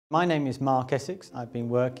My name is Mark Essex. I've been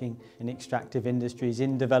working in extractive industries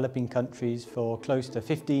in developing countries for close to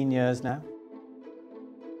 15 years now.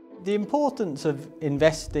 The importance of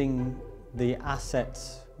investing the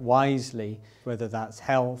assets wisely, whether that's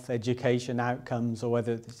health, education outcomes, or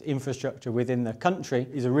whether it's infrastructure within the country,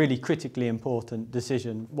 is a really critically important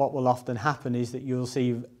decision. What will often happen is that you'll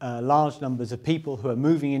see large numbers of people who are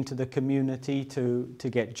moving into the community to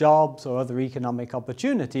get jobs or other economic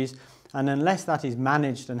opportunities, and unless that is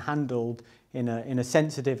managed and handled in a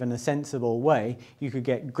sensitive and a sensible way, you could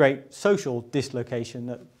get great social dislocation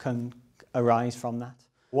that can arise from that.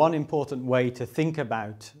 One important way to think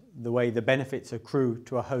about the way the benefits accrue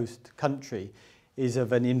to a host country is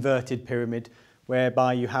of an inverted pyramid,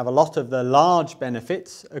 whereby you have a lot of the large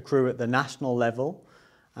benefits accrue at the national level,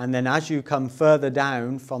 and then as you come further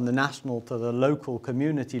down from the national to the local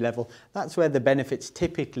community level, that's where the benefits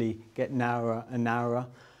typically get narrower and narrower.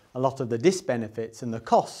 A lot of the disbenefits and the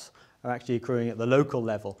costs are actually accruing at the local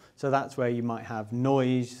level. So that's where you might have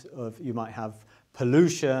noise, you might have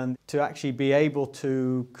pollution. To actually be able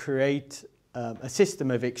to create a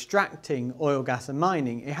system of extracting oil, gas and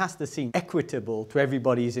mining, it has to seem equitable to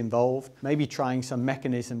everybody who's involved, maybe trying some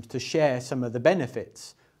mechanisms to share some of the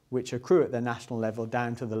benefits which accrue at the national level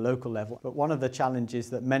down to the local level. But one of the challenges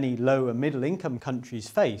that many low and middle income countries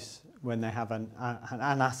face when they have an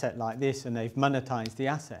asset like this and they've monetized the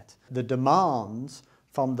asset, the demands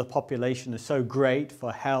from the population are so great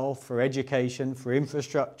for health, for education, for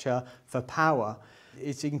infrastructure, for power.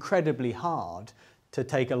 It's incredibly hard to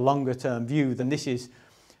take a longer term view. Than this is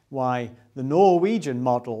why the Norwegian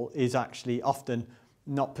model is actually often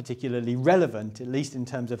not particularly relevant, at least in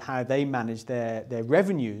terms of how they manage their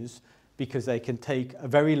revenues, because they can take a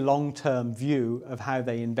very long-term view of how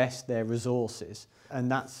they invest their resources. And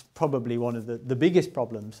that's probably one of the biggest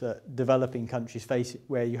problems that developing countries face,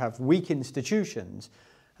 where you have weak institutions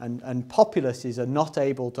and populaces are not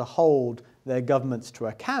able to hold their governments to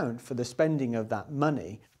account for the spending of that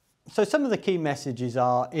money. So some of the key messages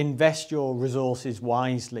are: invest your resources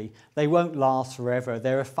wisely. They won't last forever.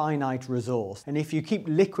 They're a finite resource. And if you keep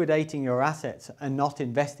liquidating your assets and not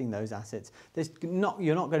investing those assets,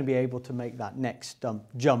 you're not going to be able to make that next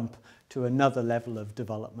jump to another level of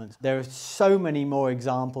development. There are so many more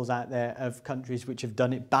examples out there of countries which have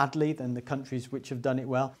done it badly than the countries which have done it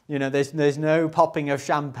well. You know, there's no popping of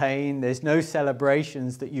champagne, there's no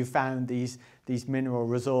celebrations that you found these mineral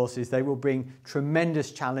resources. They will bring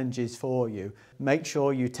tremendous challenges for you. Make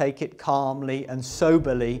sure you take it calmly and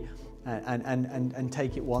soberly and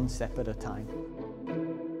take it one step at a time.